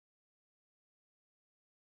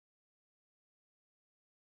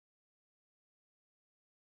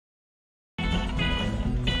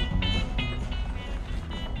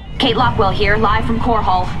Kate Lockwell here, live from Core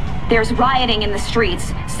Hall. There's rioting in the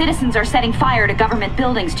streets. Citizens are setting fire to government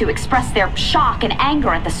buildings to express their shock and anger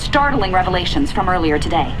at the startling revelations from earlier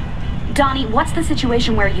today. Donnie, what's the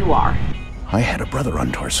situation where you are? I had a brother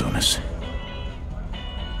on Tarsonis.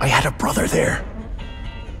 I had a brother there.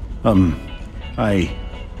 Right.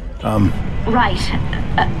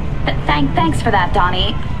 Thanks for that,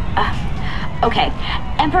 Donnie. Okay.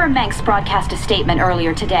 Emperor Mengsk broadcast a statement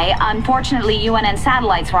earlier today. Unfortunately, UNN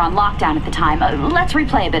satellites were on lockdown at the time. Let's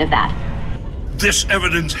replay a bit of that. This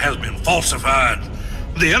evidence has been falsified.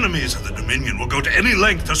 The enemies of the Dominion will go to any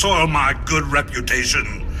length to soil my good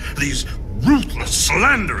reputation. These ruthless,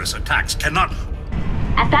 slanderous attacks cannot...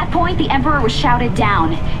 At that point, the Emperor was shouted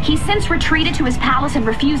down. He's since retreated to his palace and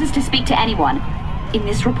refuses to speak to anyone. In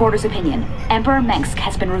this reporter's opinion, Emperor Mengsk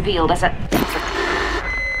has been revealed as a...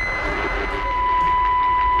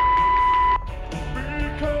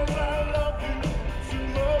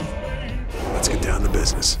 Let's get down to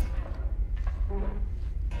business.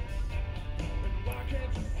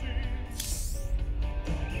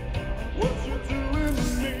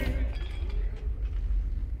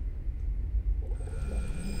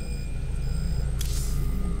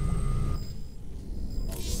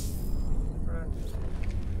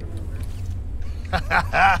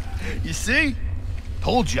 You see?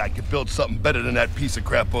 Told you I could build something better than that piece of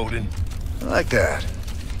crap, Odin. I like that.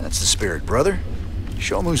 That's the spirit, brother.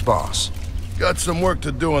 Show 'em who's boss. Got some work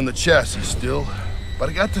to do on the chassis still, but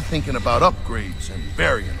I got to thinking about upgrades and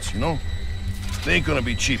variants, you know? They ain't gonna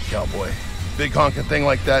be cheap, cowboy. Big honking thing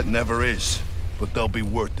like that never is. But they'll be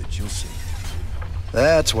worth it, you'll see.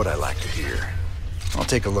 That's what I like to hear. I'll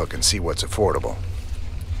take a look and see what's affordable.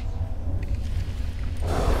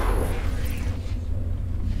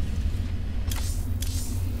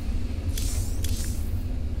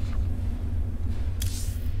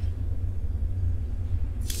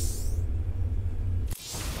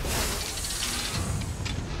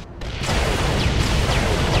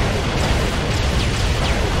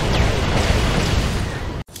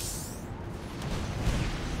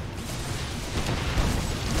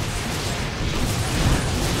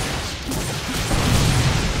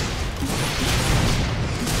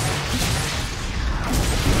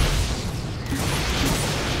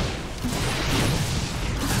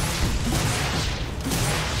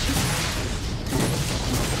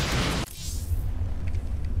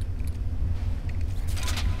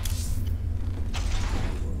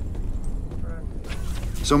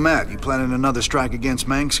 So Matt, you planning another strike against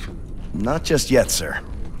Mengsk? Not just yet, sir.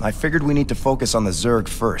 I figured we need to focus on the Zerg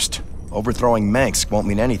first. Overthrowing Mengsk won't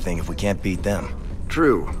mean anything if we can't beat them.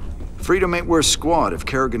 True. Freedom ain't worth squat if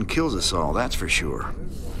Kerrigan kills us all, that's for sure.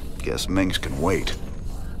 Guess Mengsk can wait.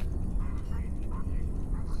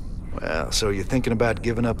 Well, so you're thinking about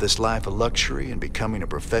giving up this life of luxury and becoming a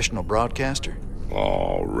professional broadcaster?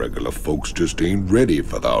 Oh, regular folks just ain't ready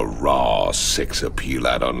for the raw sex appeal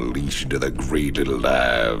I'd unleash into the great little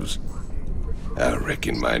lives. I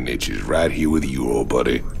reckon my niche is right here with you, old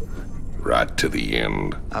buddy. Right to the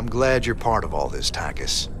end. I'm glad you're part of all this,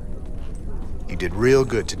 Tychus. You did real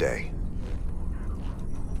good today.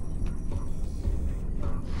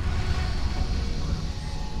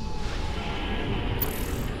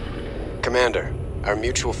 Commander, our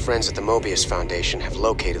mutual friends at the Mobius Foundation have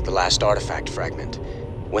located the last artifact fragment.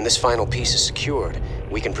 When this final piece is secured,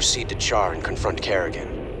 we can proceed to Char and confront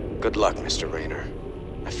Kerrigan. Good luck, Mr. Raynor.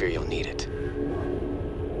 I fear you'll need it.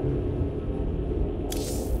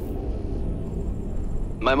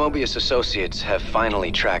 My Mobius associates have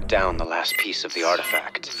finally tracked down the last piece of the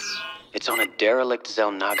artifact. It's on a derelict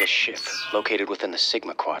Zelnaga ship located within the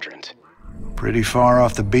Sigma Quadrant. Pretty far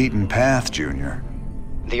off the beaten path, Junior.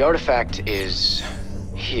 The artifact is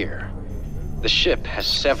here. The ship has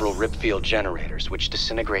several ripfield generators which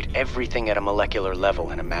disintegrate everything at a molecular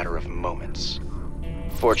level in a matter of moments.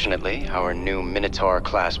 Fortunately, our new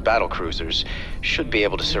Minotaur-class battlecruisers should be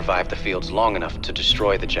able to survive the fields long enough to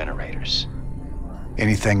destroy the generators.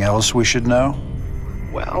 Anything else we should know?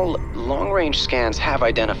 Well, long-range scans have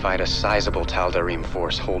identified a sizable Tal'Darim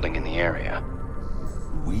force holding in the area.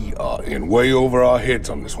 We are in way over our heads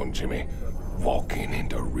on this one, Jimmy. Walking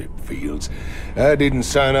into rip fields. I didn't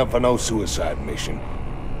sign up for no suicide mission.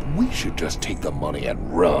 We should just take the money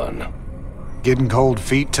and run. Getting cold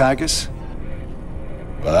feet, Tychus?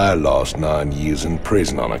 I lost 9 years in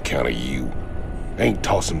prison on account of you. Ain't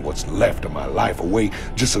tossing what's left of my life away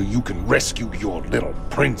just so you can rescue your little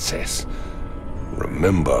princess.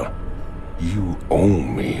 Remember, you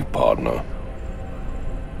own me, partner.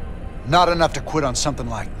 Not enough to quit on something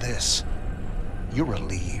like this. You're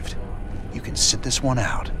relieved. You can sit this one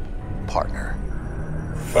out, partner.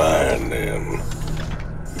 Fine, then.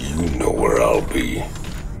 You know where I'll be.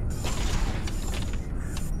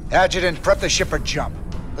 Adjutant, prep the ship for jump.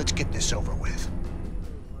 Let's get this over with.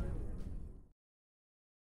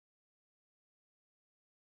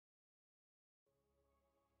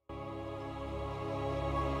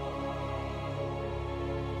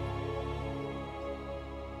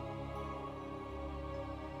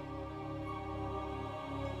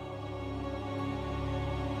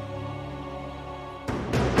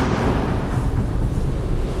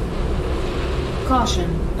 Caution.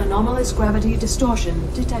 Anomalous gravity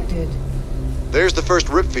distortion detected. There's the first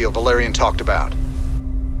rip field Valerian talked about.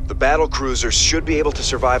 The battle cruisers should be able to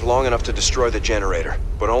survive long enough to destroy the generator,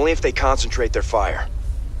 but only if they concentrate their fire.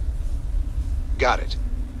 Got it.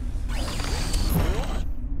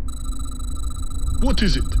 What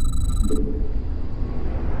is it?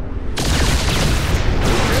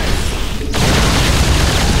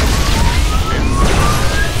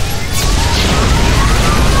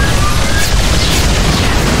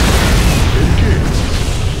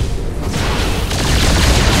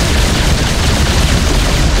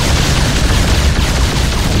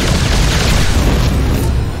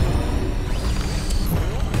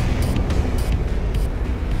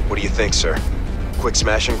 What do you think, sir? Quick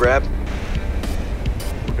smash and grab?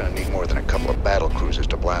 We're gonna need more than a couple of battle cruisers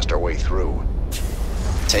to blast our way through.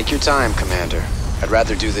 Take your time, Commander. I'd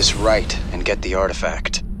rather do this right and get the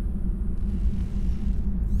artifact.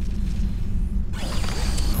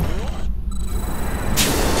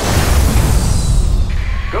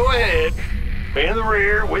 Go ahead. In the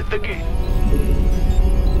rear with the gear.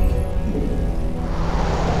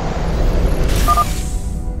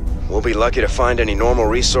 We'll be lucky to find any normal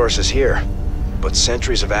resources here. But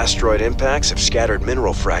centuries of asteroid impacts have scattered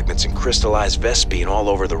mineral fragments and crystallized Vespene all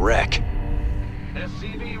over the wreck.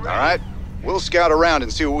 All right, we'll scout around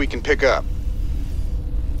and see what we can pick up.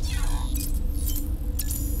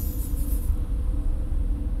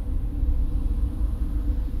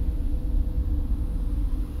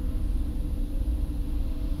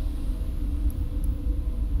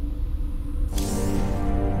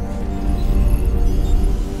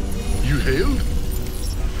 You hailed?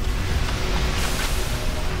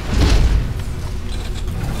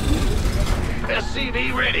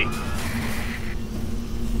 SCV ready.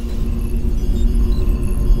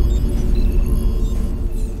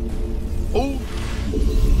 Oh.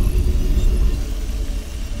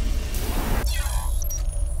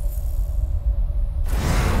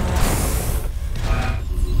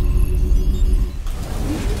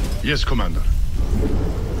 Yes, Commander.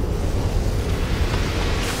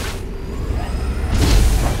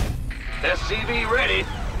 SCV ready.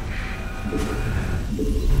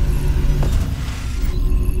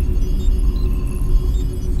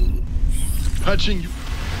 Patching you.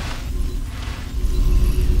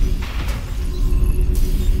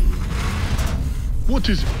 What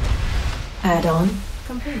is it? Add-on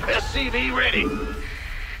complete. SCV ready.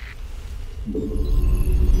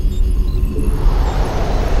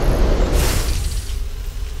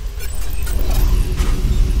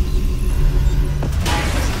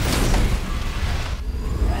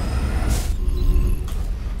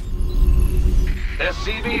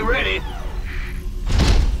 SCV ready.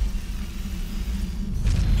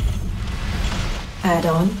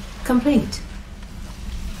 Add-on complete.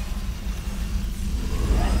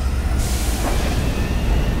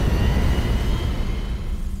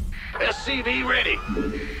 SCV ready.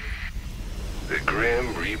 The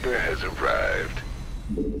Grim Reaper has arrived.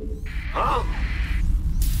 Huh?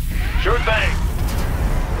 Sure thing.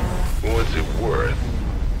 What's it worth?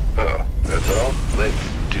 Oh, that's all? Let's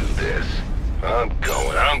do this. I'm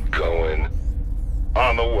going.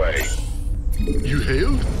 On the way. You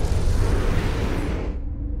hailed?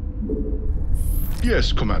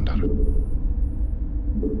 Yes, Commander.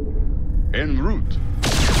 En route.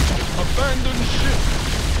 Abandon ship.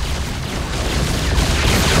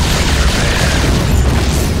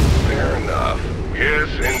 Fair enough. Yes,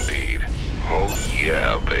 indeed. Oh,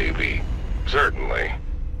 yeah, baby. Certainly.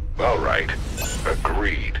 All right.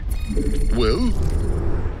 Agreed. Well?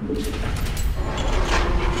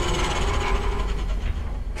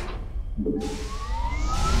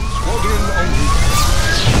 Squadron en route.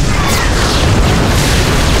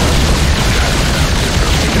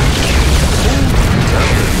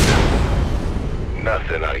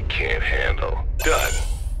 Nothing I can't handle. Done.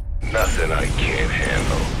 Nothing I can't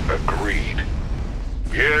handle. Agreed.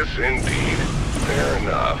 Yes, indeed. Fair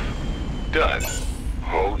enough. Done.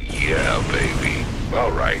 Oh, yeah, baby.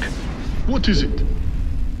 All right. What is it?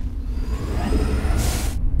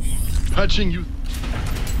 Patching you.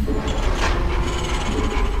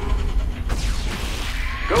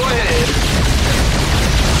 Go ahead.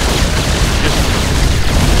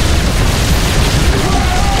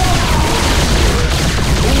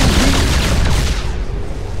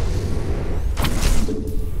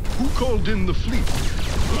 in the fleet?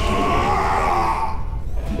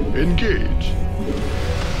 Engage.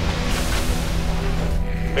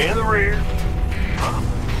 In the rear.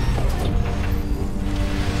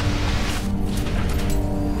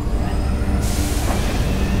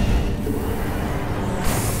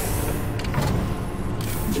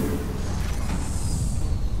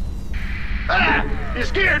 Ah! You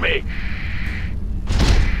scared me!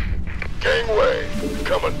 Gangway,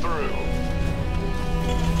 coming through.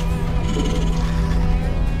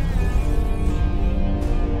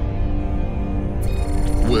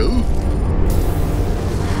 Well?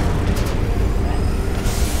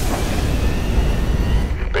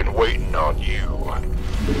 Been waiting on you.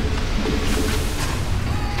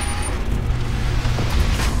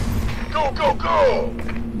 Go, go, go!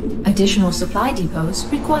 Additional supply depots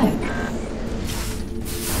required.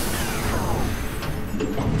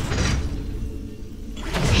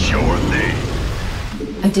 Sure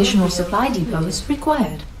thing. Additional supply depots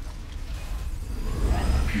required.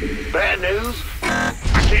 Bad news? I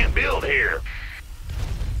can't build here.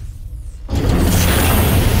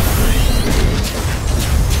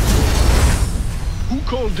 Who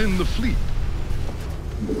called in the fleet?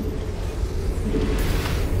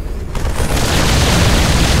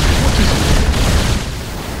 What is it?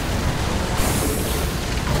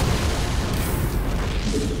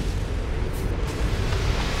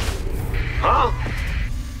 Huh?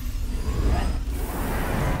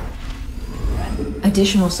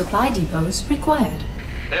 Additional supply depots required.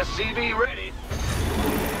 SCV ready.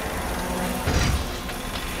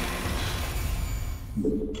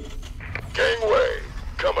 Gangway,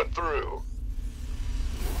 coming through.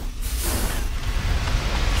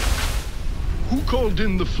 Who called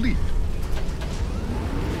in the fleet?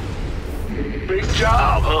 Big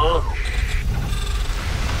job, huh?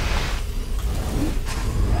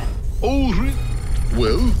 Oh,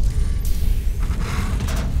 well?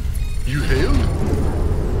 You hailed?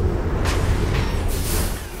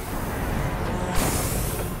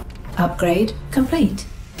 Upgrade complete.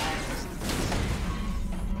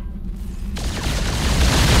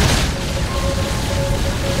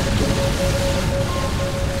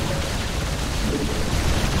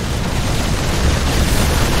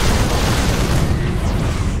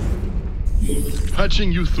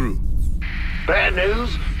 Patching you through. Bad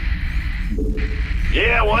news?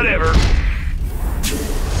 Yeah, whatever.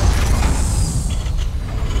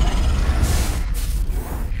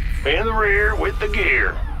 In the rear with the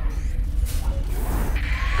gear.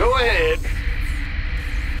 Go ahead.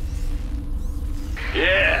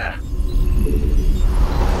 Yeah.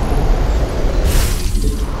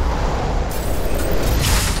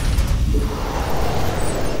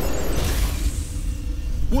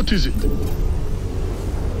 What is it?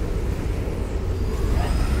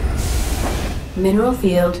 Mineral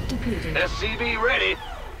field depleted. SCV ready.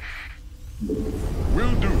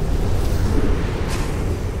 Will do.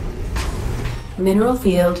 Mineral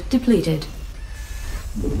field depleted.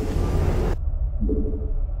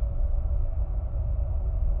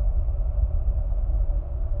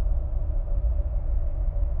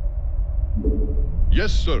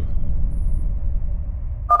 Yes, sir.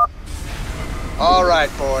 All right,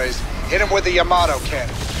 boys. Hit him with the Yamato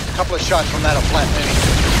cannon. A couple of shots from that'll flatten anything.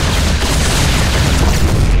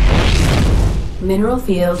 Mineral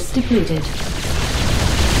field depleted.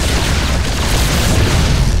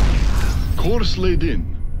 Course laid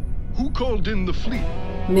in. Who called in the fleet?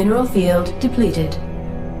 Mineral field depleted.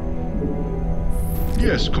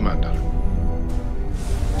 Yes, Commander.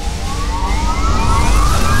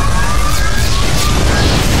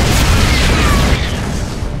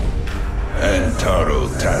 Antaro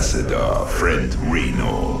Tassadar, friend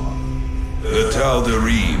Reno. The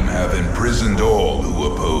Tal'Darim have imprisoned all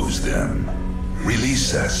who oppose them.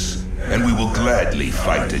 Release us, and we will gladly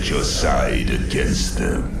fight at your side against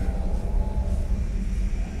them.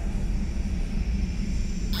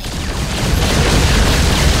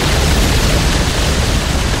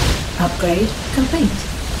 Upgrade complete.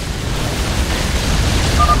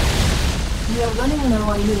 We are running low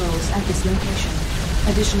on minerals at this location.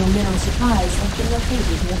 Additional mineral supplies have been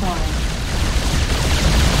located nearby.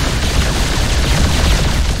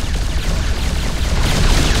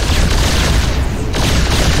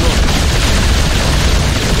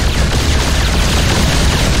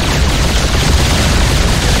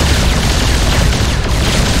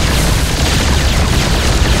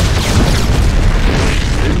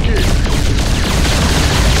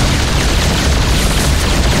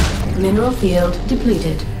 Mineral field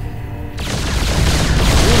depleted.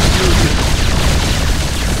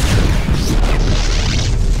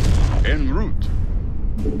 En route.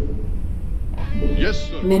 Yes,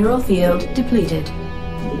 sir. Mineral field depleted.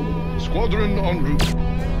 Squadron en route.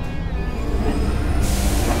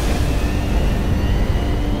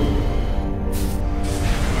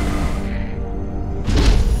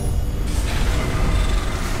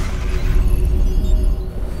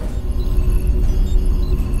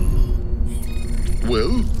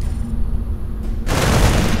 Well?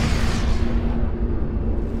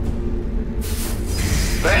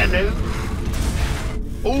 Bad news?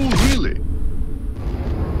 Oh, really?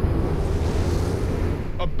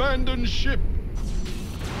 Abandoned ship.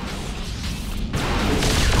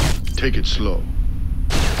 Take it slow.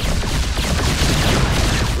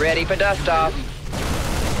 Ready for dust-off.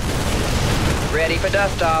 Ready for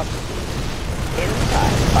dust-off.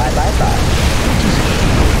 Inside 5x5.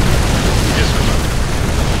 Yes, Commander.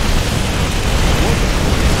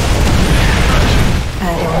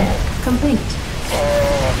 Add-on complete.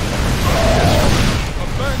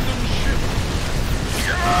 Abandoned ship.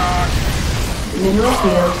 Mineral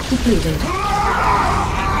field depleted.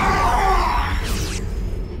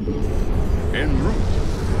 En route.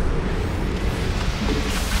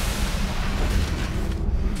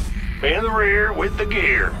 In the rear with the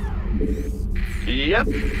gear. Yep.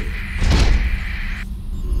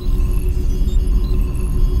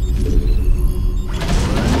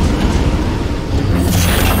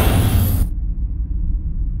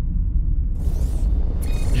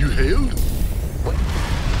 You hailed?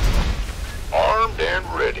 Armed and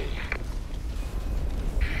ready.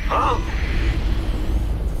 Huh?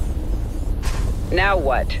 Now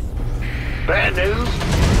what? Bad news?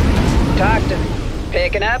 Talk to me.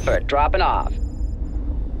 Picking up or dropping off?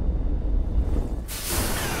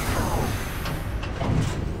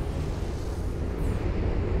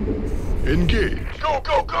 Engage. Go,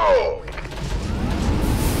 go, go!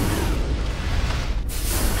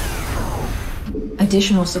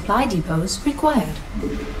 Additional supply depots required.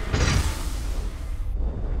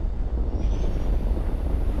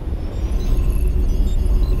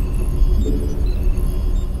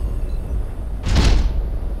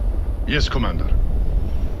 Yes, Commander.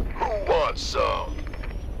 Who wants some?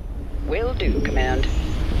 Will do, Command.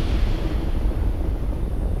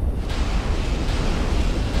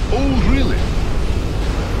 Oh, really?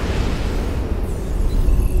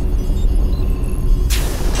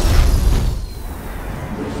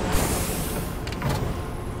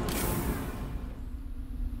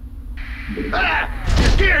 Ah! You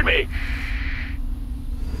scared me!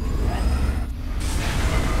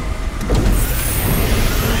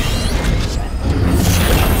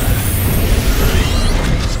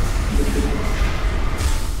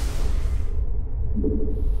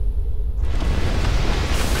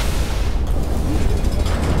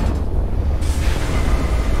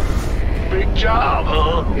 Big job,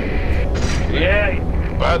 huh? Yeah,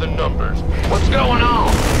 by the numbers. What's going on?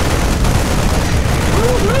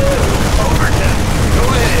 Woo-hoo! Overtime. Go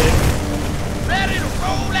ahead. Ready to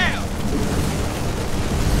roll out.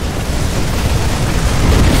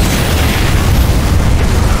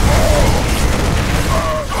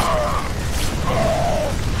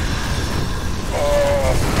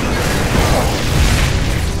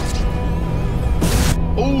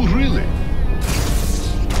 Oh, really?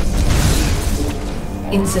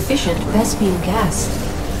 Insufficient Vespene gas.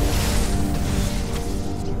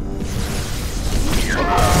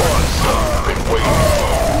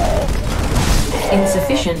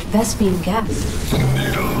 Insufficient Vespene gas.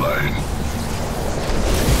 Need a line.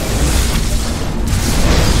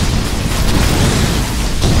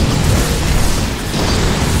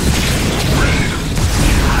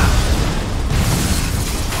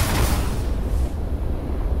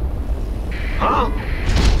 Huh?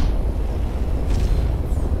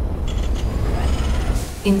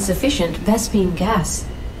 Insufficient Vespene gas.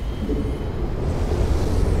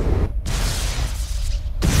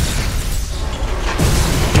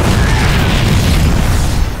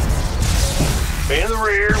 In the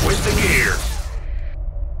rear with the gear.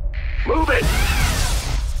 Move it!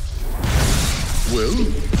 Well?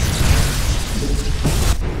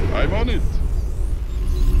 I'm on it.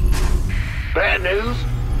 Bad news?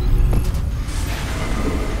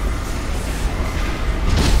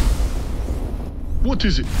 What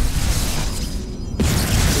is it?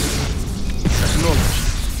 Acknowledged.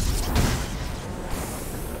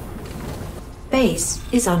 Base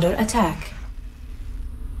is under attack.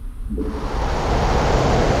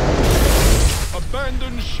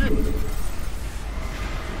 Abandoned ship.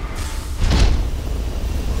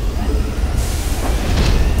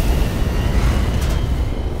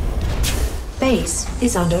 Base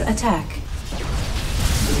is under attack.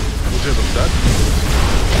 Whatever that.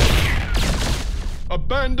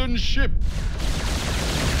 Abandoned ship.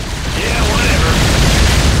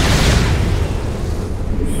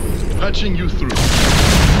 Patching you through.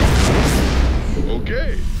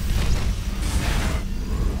 Okay.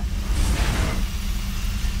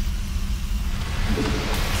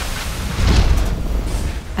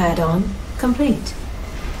 Add-on complete.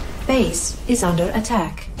 Base is under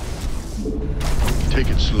attack. Take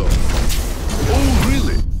it slow. Oh,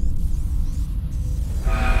 really?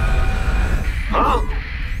 Huh?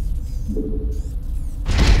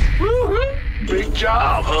 Woo-hoo! Big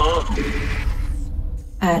job, huh?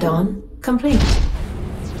 Add-on complete.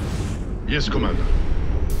 Yes, Commander.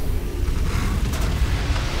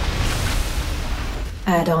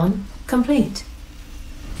 Add-on complete.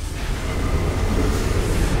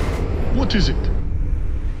 What is it?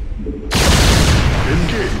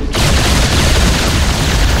 Engage.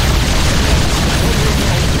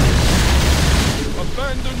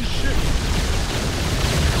 Abandon ship.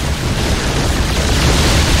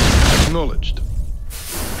 Acknowledged.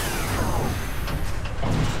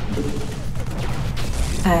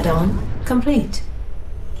 Add-on complete.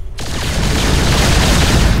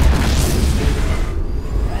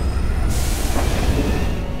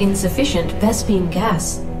 Insufficient Vespene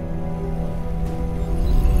gas.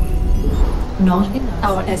 Not enough.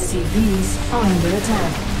 Our SCVs are under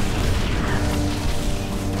attack.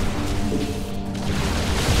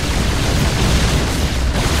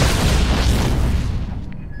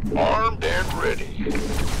 Armed and ready.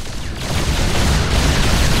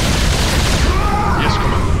 Yes,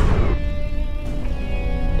 Commander.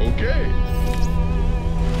 Okay.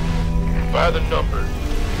 By the number.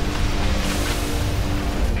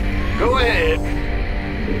 Go ahead.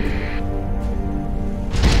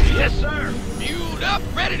 Yes, sir. Fueled up,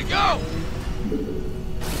 ready to go.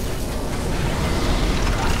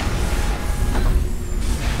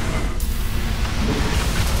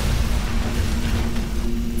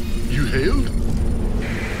 You hailed?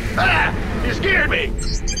 Ah! You scared me!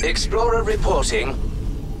 Explorer reporting.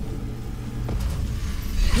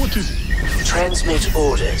 What is it? Transmit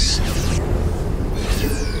orders.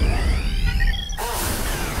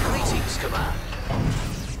 Greetings, Command.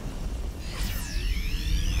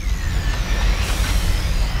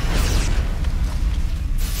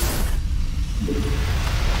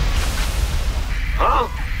 Huh?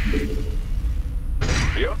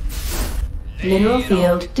 Yep. Mineral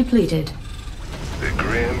field depleted. The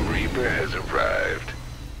Grim Reaper has arrived.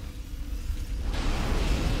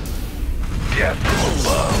 Death from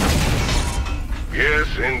above. Yes,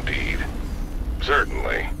 indeed.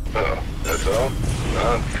 Certainly. Oh, that's all?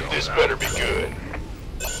 This better be good.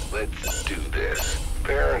 Let's do this.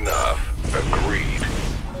 Fair enough. Agreed.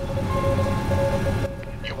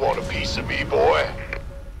 You want a piece of me, boy?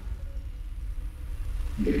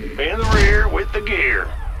 In the rear with the gear.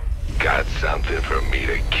 Got something for me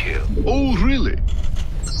to kill. Oh, really?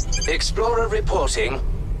 Explorer reporting.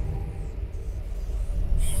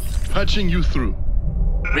 Patching you through.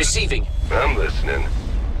 Receiving. I'm listening.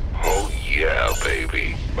 Oh, yeah,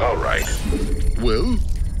 baby. All right. Well,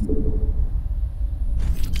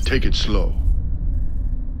 take it slow.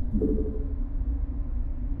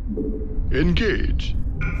 Engage.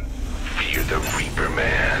 Fear the Reaper,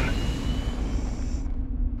 man.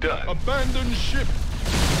 Done. Abandon ship.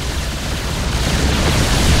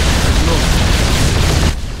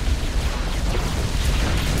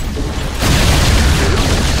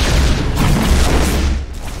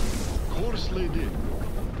 Course laid in.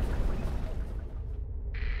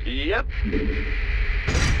 Yep.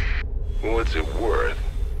 What's it worth?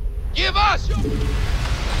 Give us your...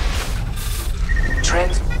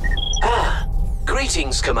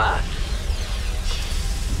 Greetings, Command.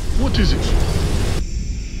 What is it?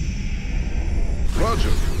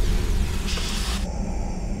 Roger.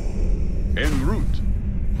 En route.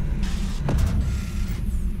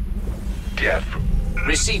 Death.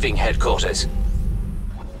 Receiving headquarters.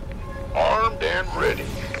 Armed and ready.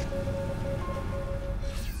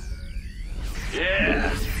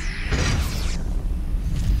 Yeah.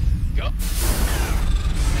 Go.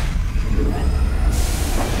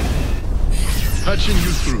 Patching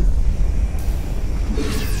you through.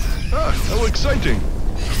 Ah, how exciting.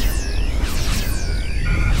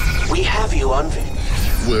 We have you on video.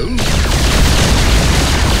 Well?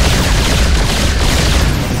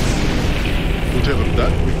 Whatever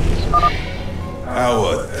that means.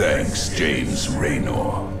 Our thanks, James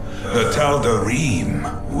Raynor. The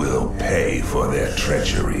Tal'Darim will pay for their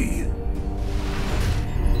treachery.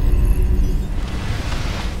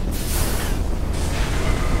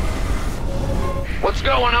 What's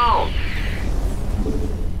going on?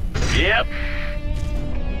 Yep.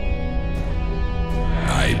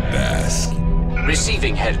 I bask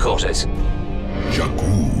Receiving headquarters.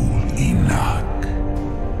 Jakul Inak.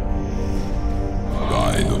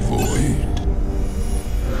 By the Void.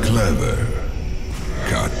 Clever.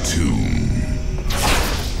 Khartoum.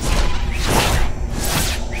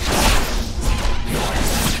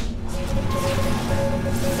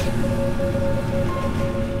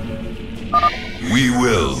 We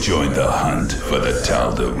will join the hunt for the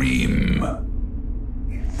Tal'Darim.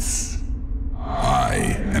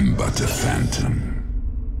 I am but a phantom.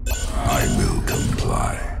 I will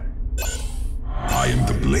comply. I am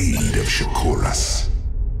the blade of Shakuras.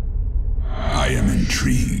 I am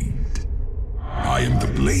intrigued. I am the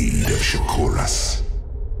blade of Shakuras.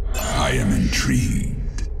 I am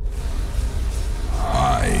intrigued.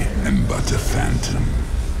 I am but a phantom.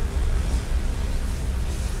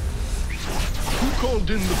 Who called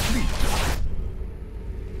in the fleet?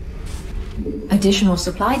 Additional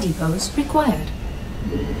supply depots required.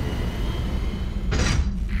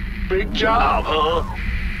 Big job, huh?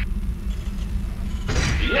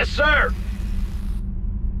 Yes, sir.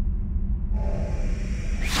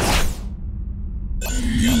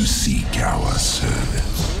 You seek our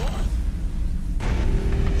service.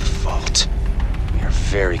 Vault. We are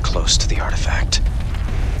very close to the artifact.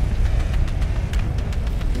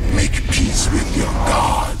 Make peace with your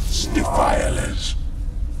gods, defilers.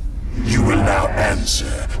 You will now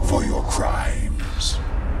answer for your crimes.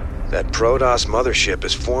 That Protoss mothership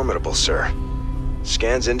is formidable, sir.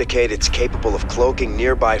 Scans indicate it's capable of cloaking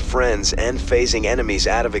nearby friends and phasing enemies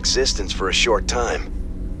out of existence for a short time.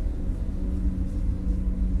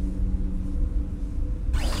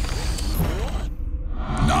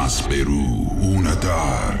 Nasperu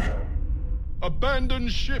Unatar. Abandon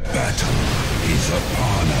ship. Battle is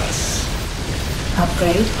upon us.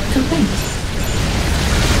 Upgrade complete.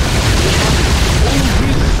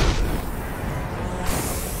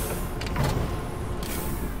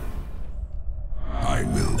 I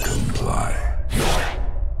will comply.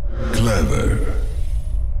 Clever.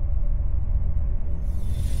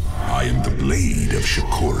 I am the blade of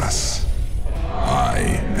Shakuras. I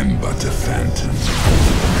am but a phantom.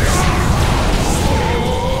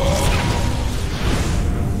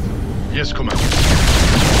 Yes, Commander.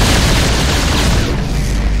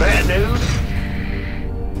 Bad news?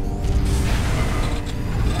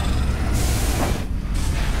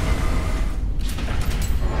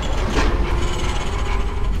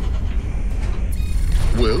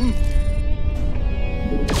 Well?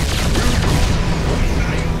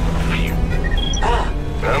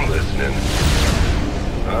 I'm listening.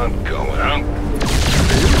 I'm going.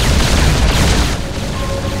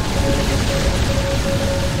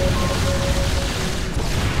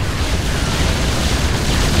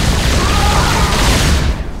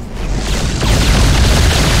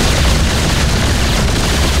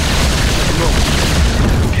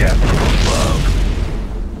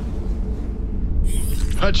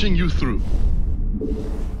 Patching you through.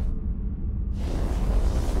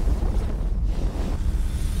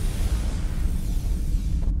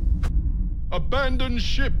 Abandon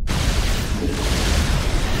ship.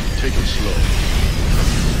 Take it slow.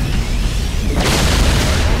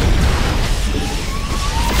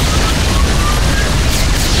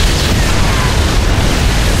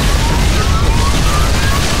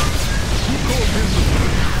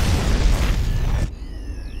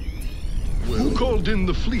 Who called in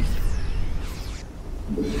the fleet?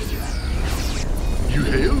 You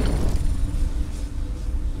hailed?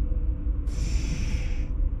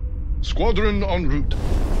 Squadron en route.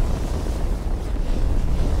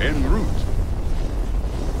 En route.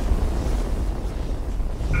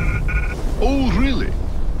 Oh, really?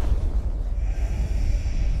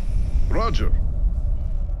 Roger.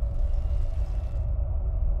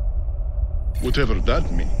 Whatever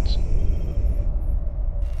that means.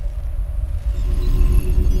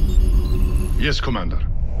 Yes, Commander.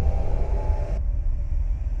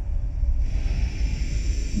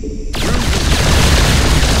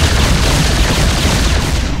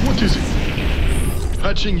 What is it?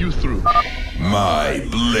 Patching you through. My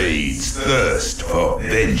blades thirst for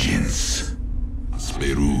vengeance.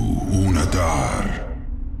 Speru Unatar.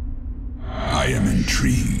 I am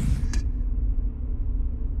intrigued.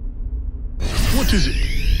 What is it?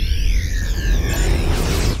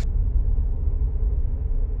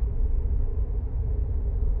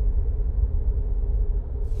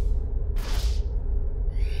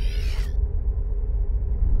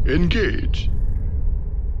 Engage.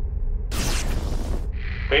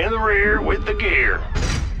 In the rear with the gear.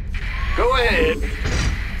 Go ahead.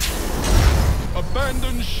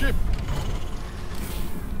 Abandon ship.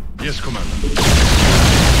 Yes, Commander.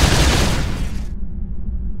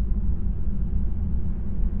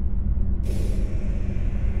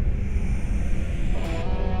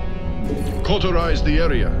 Authorize the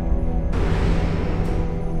area.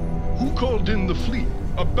 Who called in the fleet?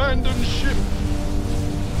 Abandon ship.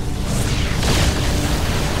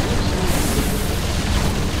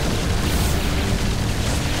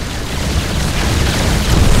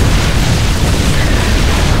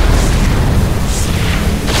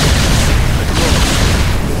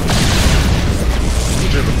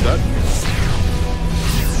 Whatever that means.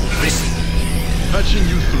 Patching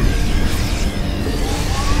you through.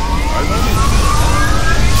 I'm on it.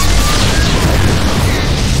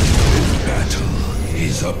 Battle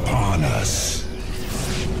is upon us.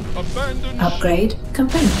 Abandon. Upgrade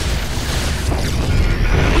complete.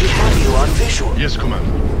 We have you on visual. Yes,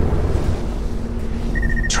 Commander.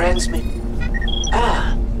 Transmit.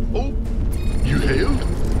 Ah. Oh, you hailed?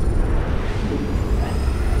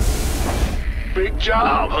 Big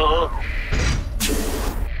job, huh?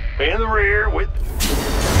 In the rear with...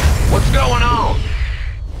 What's going on?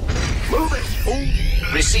 Move it. Oh.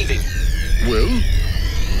 Receiving. Well?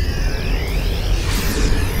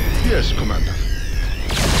 Yes, Commander.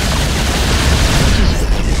 What is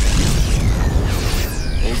it?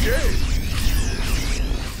 Okay.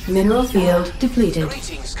 Mineral field depleted.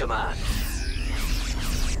 Greetings, Command.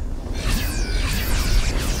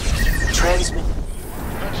 Transmit.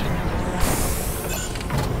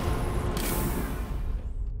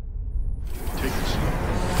 Take it slow.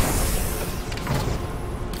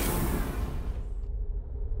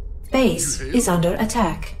 Base is under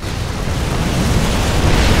attack.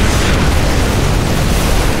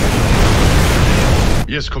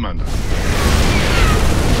 Yes, Commander.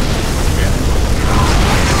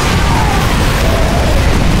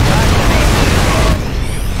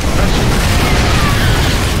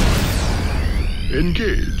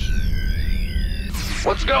 Engage.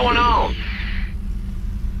 What's going on?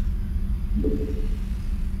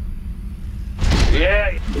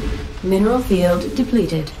 Yeah, Mineral field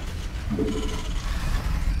depleted.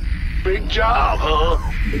 big job, huh?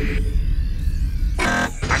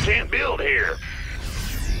 I can't build here.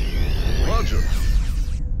 Roger.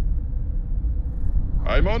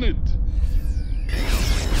 I'm on it.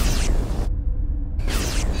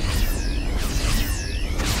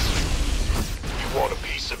 You want a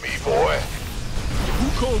piece of me, boy? Who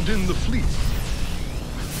called in the fleet?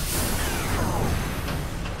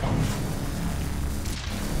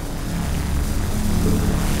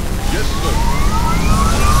 Yes, sir.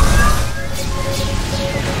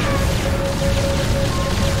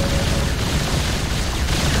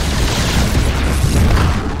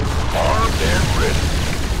 Armed and ready.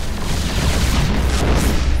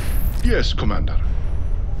 Yes, Commander.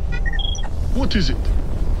 What is it?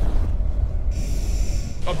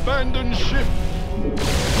 Abandon ship.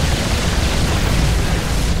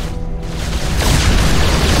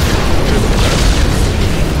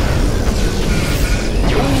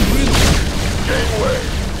 Gangway,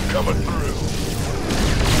 coming through.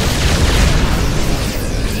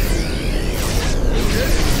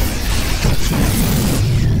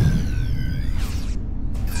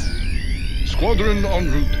 Squadron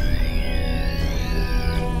en route.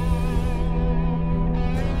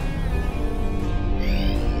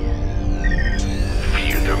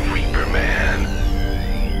 Fear the Reaper, man.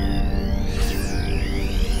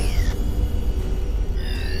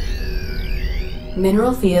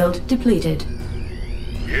 Mineral field depleted.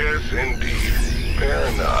 Yes, indeed. Fair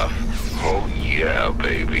enough. Oh, yeah,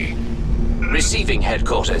 baby. Receiving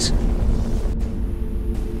headquarters.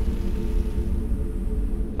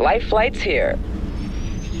 Life flight's here.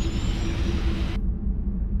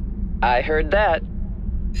 I heard that.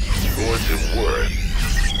 What's it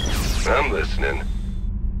worth? I'm listening.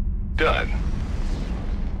 Done.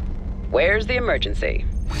 Where's the emergency?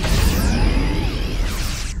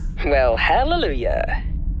 Well, hallelujah.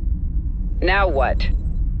 Now what?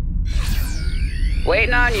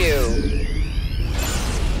 Waiting on you.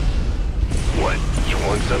 What? You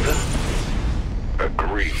want something?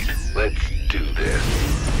 Agreed. Let's do this.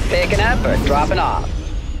 Picking up or dropping off?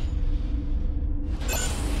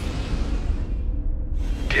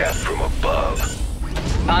 Death from above.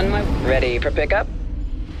 On my... Ready for pickup?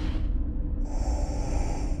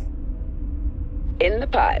 In the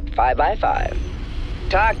pipe, 5x5.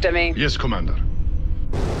 Talk to me. Yes, Commander.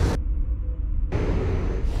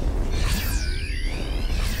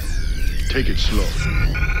 Take it slow.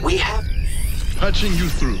 We have... Patching you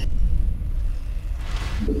through.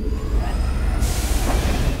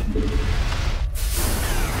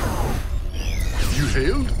 You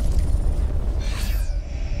hailed?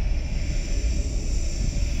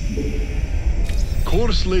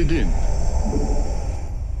 Course laid in.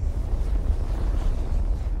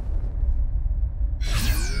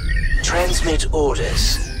 Transmit. Transmit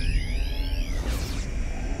orders.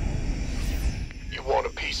 You want a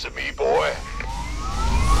piece of me, boy?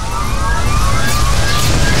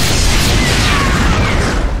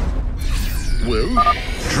 Well?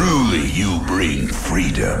 Truly you bring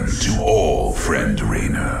freedom to all, friend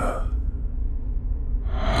Raynor.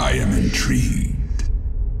 I am intrigued.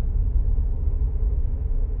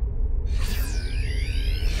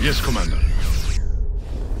 Yes, Commander.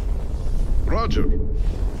 Roger.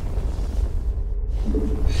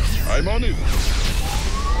 I'm on it.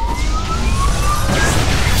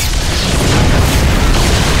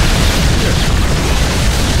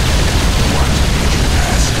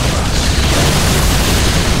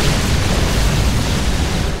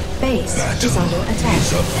 Base is under attack.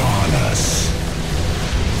 Is upon us.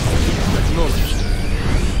 Acknowledged.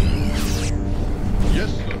 Yes,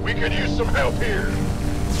 sir. We could use some help here.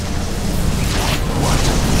 What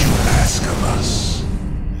would you ask of us?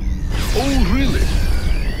 Oh, really?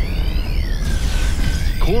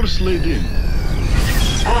 Course laid in.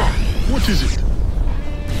 What is it?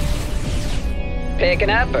 Picking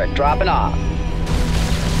up or dropping off?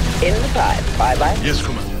 In the pipe. Bye-bye. Yes,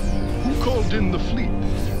 Commander. Who called in the fleet?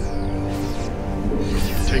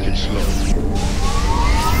 Take it slow.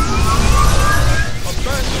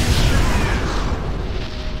 Abandon ship.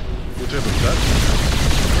 Whatever that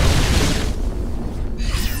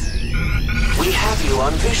We have you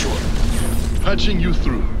on visual. is. Patching you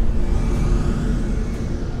through.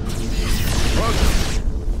 Roger.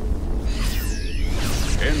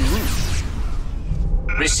 En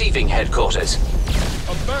route. Receiving headquarters.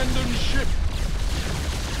 Abandon ship.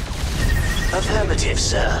 Affirmative,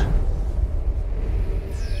 sir.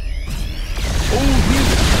 Oh,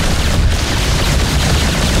 really?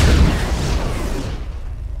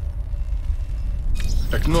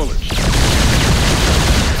 Acknowledged.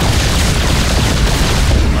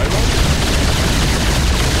 I'm on it.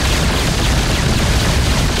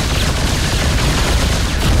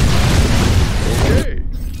 Okay.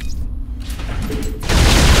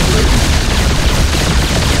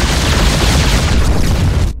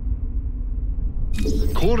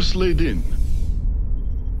 Course laid in.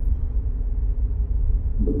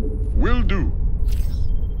 Will do.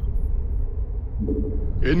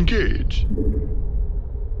 Engage.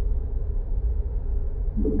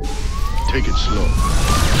 Take it slow.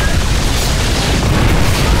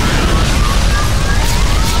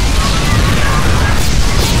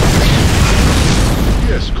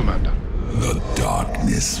 Yes, Commander. The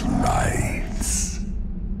darkness rides.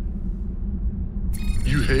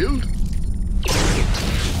 You hailed?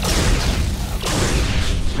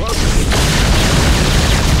 Roger.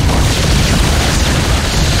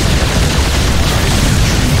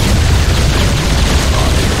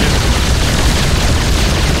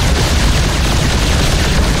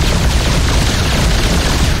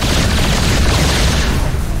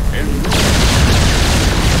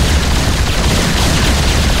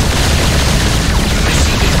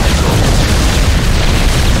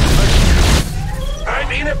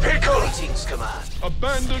 I'm in a pickle. Greetings, command.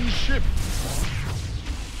 Abandon ship.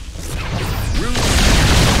 Will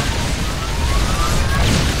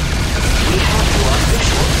We have you on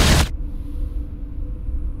visual.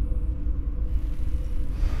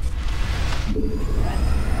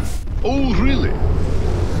 Oh, really?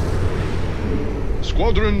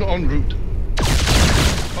 Squadron en route.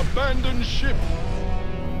 Abandon ship.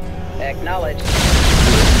 Acknowledged.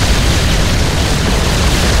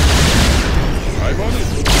 I'm on it.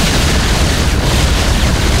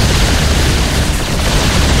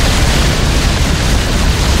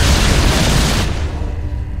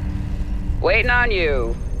 Waiting on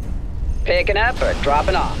you. Picking up or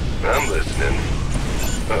dropping off? I'm listening.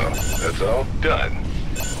 Oh, that's all done.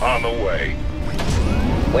 On the way.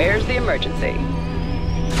 Where's the emergency?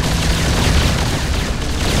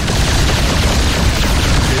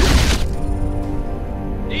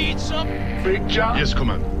 Need some big job? Yes,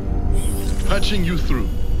 Commander. Patching you through.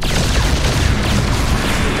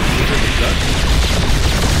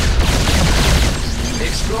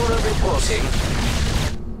 Explorer reporting.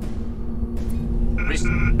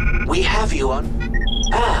 We have you on.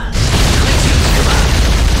 Greetings, command.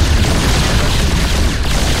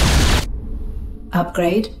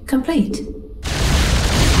 Upgrade complete.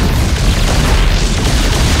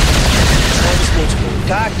 Transmit.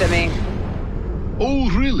 Talk to me. Oh,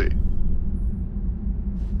 really?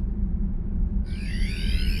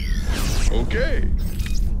 Okay.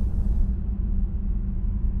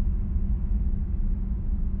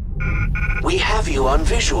 We have you on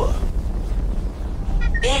visual.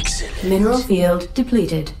 Excellent. Mineral field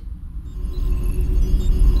depleted.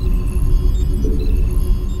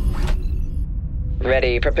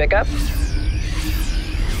 Ready for pickup?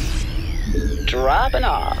 Dropping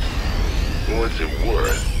off. What's it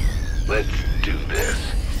worth? Let's do this.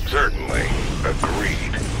 Certainly.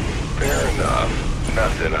 Agreed. Fair enough.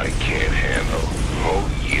 Nothing I can't handle. Oh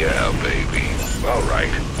yeah, baby. All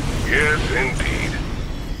right. Yes, indeed.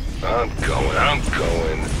 I'm going.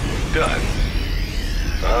 Done.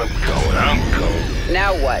 I'm going.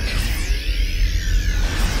 Now what?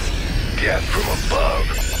 Gas from above.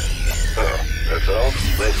 Oh, that's all?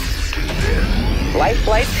 Let's do this. Life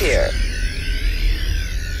flight's here.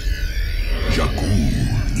 Jakku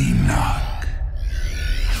Inak.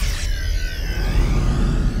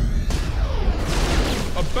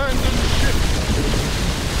 Abandon ship.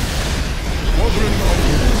 Squadron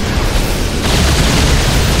onward.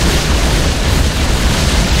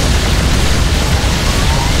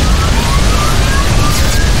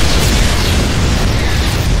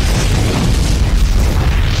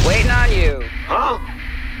 Waiting on you. Huh?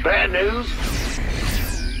 Bad news?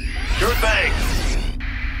 Sure thing.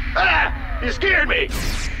 Ah! You scared me!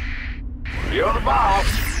 You're the boss.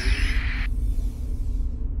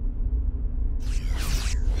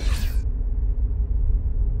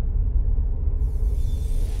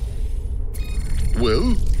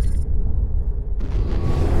 Well?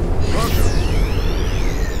 Roger.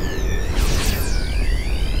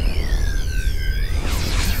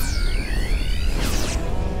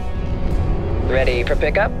 Ready for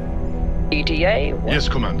pickup? ETA? Yes,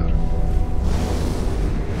 Commander.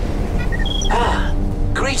 Ah,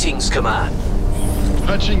 greetings, Command.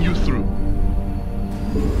 Patching you through.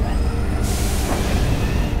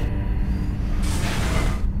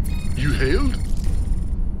 You hailed?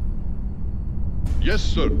 Yes,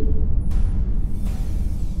 sir.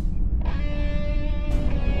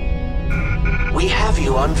 We have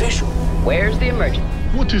you on visual. Where's the emergency?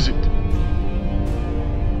 What is it?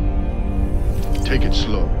 Take it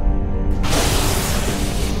slow.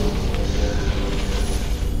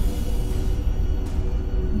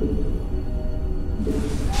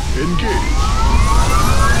 Engage.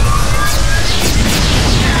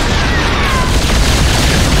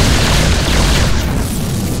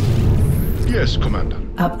 Yes, Commander.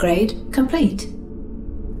 Upgrade complete.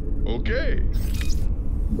 Okay.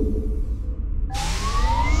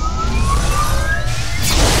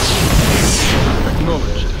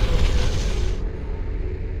 Acknowledged.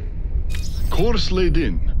 Course laid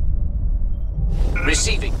in.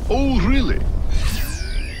 Receiving. Oh, really?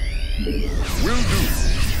 Will do.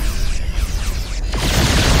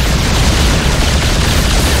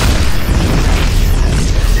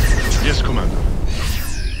 Yes, Commander.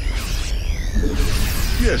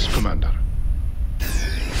 Yes, Commander.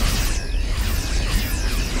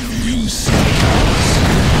 You see,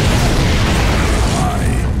 I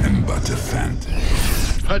am but a phantom.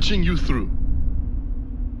 Patching you through.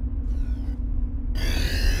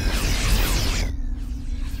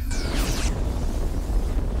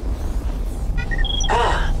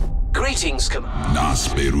 Ah, greetings, Command.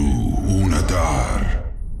 Nasperu Unadar.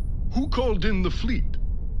 Who called in the fleet?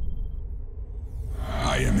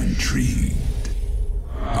 I am intrigued.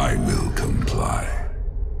 I will comply.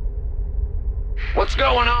 What's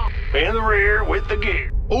going on? In the rear with the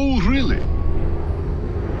gear. Oh, really?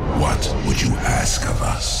 What would you ask of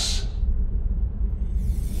us?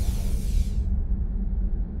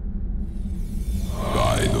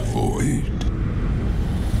 By the void.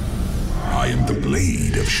 I am the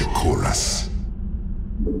blade of Shakuras.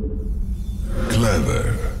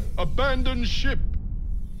 Clever. Abandon ship.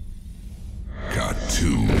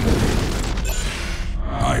 Khartoum.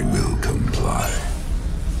 I will comply.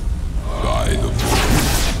 By the void.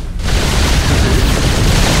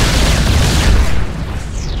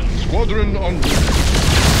 Squadron on board.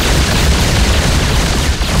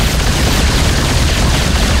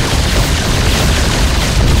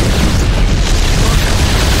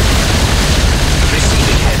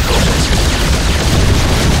 Receiving headquarters.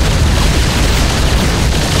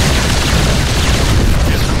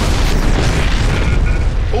 Yes, Commander.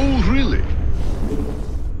 Oh, really?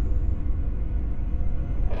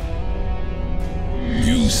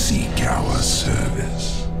 You seek our service.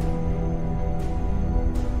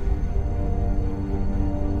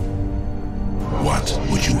 What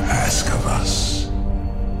would you ask of us?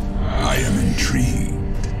 I am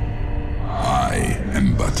intrigued. I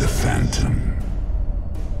am but a phantom.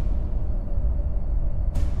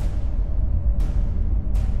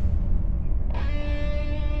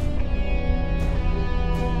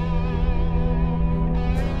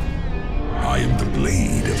 I am the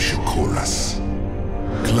blade of Shakuras.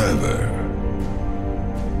 Clever.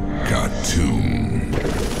 Khartoum.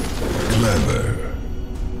 Clever.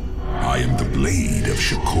 I am the blade of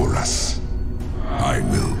Shakuras. I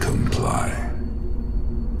will comply.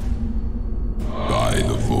 By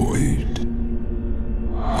the void.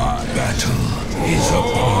 Battle is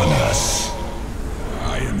upon us.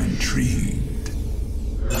 I am intrigued.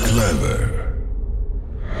 Clever.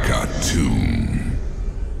 Cartoon.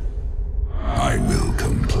 I will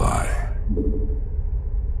comply.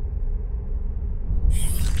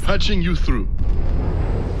 Patching you through.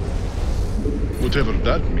 Whatever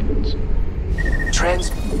that means.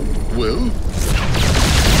 Well?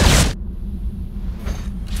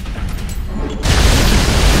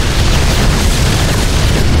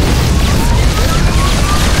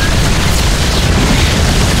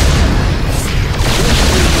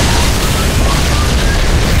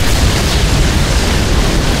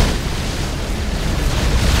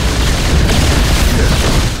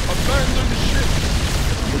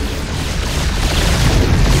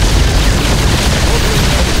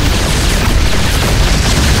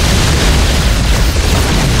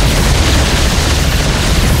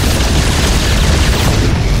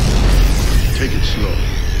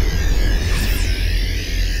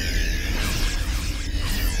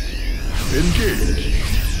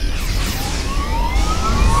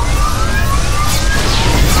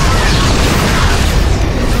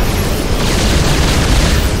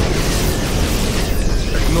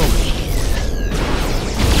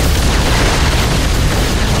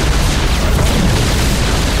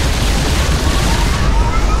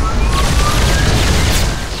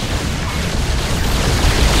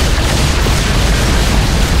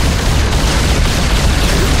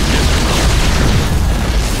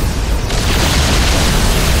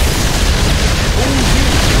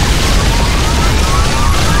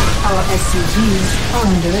 SCVs are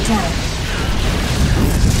under attack.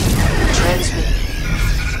 Transmit.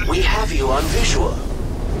 We have you on visual.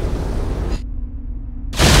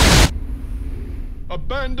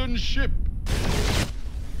 Abandon ship.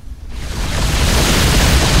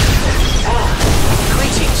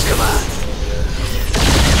 Greetings, Command.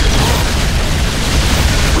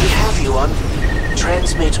 We have you on...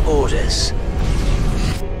 Transmit orders.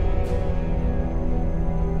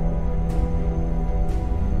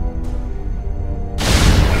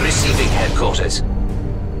 Receiving headquarters.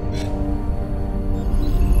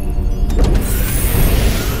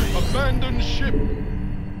 Abandon ship.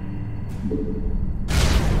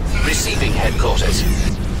 Receiving headquarters.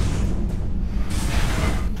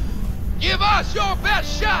 Give us your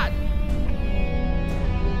best shot!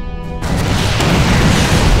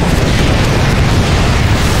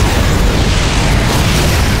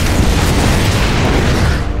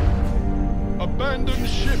 Abandon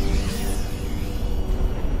ship.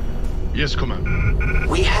 Yes, Command.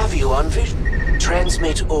 We have you on vision.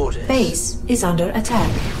 Transmit orders. Base is under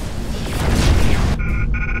attack.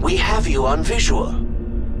 We have you on visual.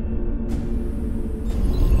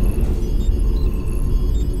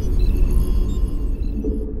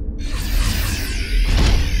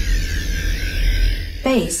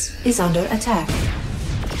 Base is under attack.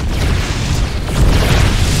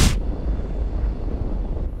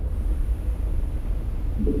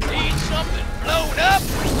 Need something blown up?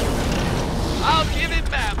 I'll give it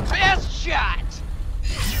my best shot.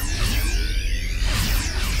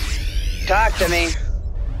 Talk to me.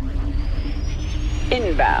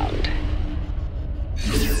 Inbound.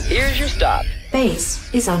 Here's your stop.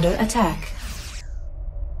 Base is under attack.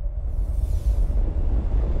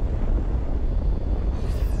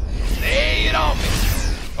 Lay it on me.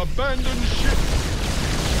 Abandon ship.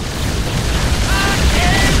 I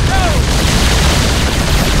can't go.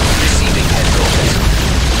 Receiving headquarters.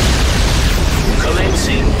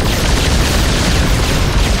 Commencing.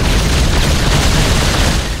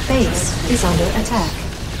 Base is under attack.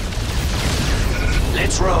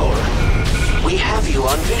 Let's roll. We have you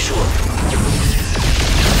on visual.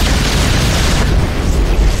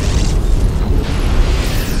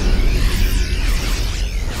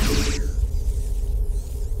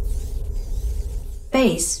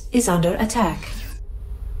 Base is under attack.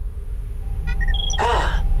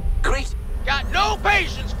 Great. Got no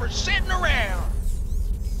patience for sitting around.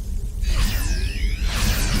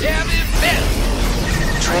 Damn it, better.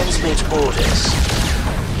 Transmit orders.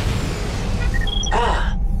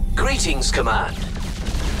 Greetings, Command.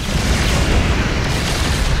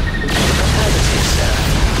 Affirmative, sir.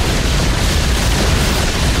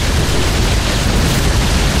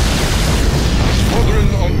 Squadron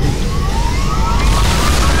on route.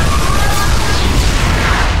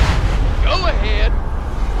 Go ahead.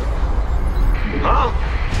 Huh?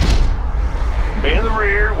 In the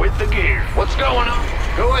rear with the gear. What's going on?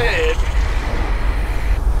 Go ahead.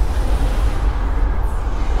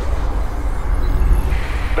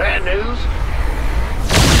 bad news?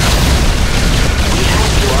 We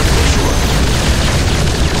have you on visual.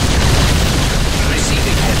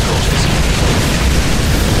 Receiving headquarters.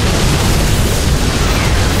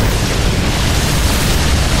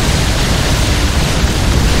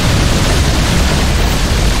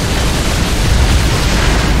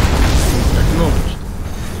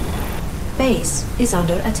 Base is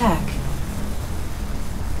under attack.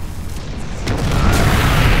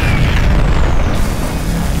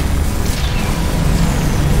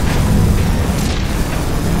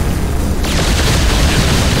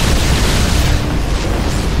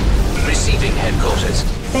 Receiving headquarters.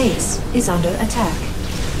 Base is under attack.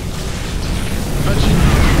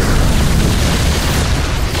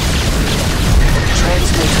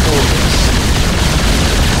 Transmit orders.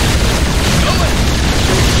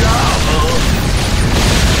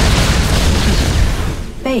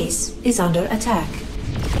 Base is under attack.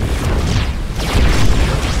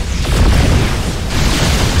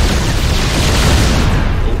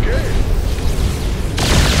 Okay.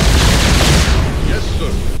 Yes,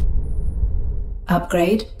 sir.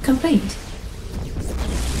 Upgrade complete.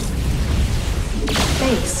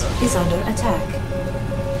 Base is under attack.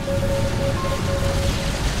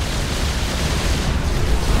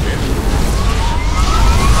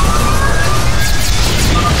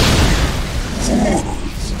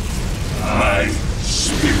 My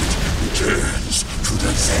spirit returns to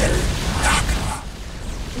the Zell.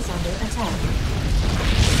 Is under attack.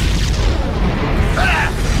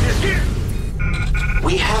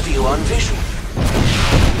 We have you on visual.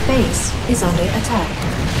 Base is under attack.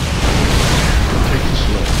 Take it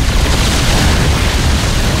slow.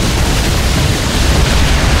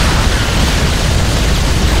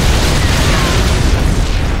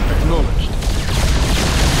 Acknowledged.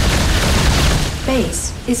 Base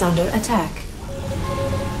is under attack.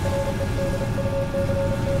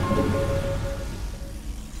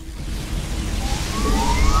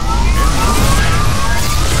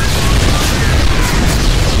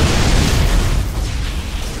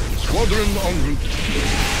 Squadron en route.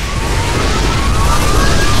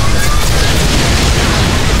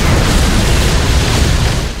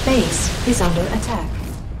 Base is under attack.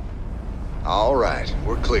 All right,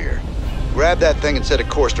 we're clear. Grab that thing and set a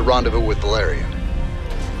course to rendezvous with Valerian.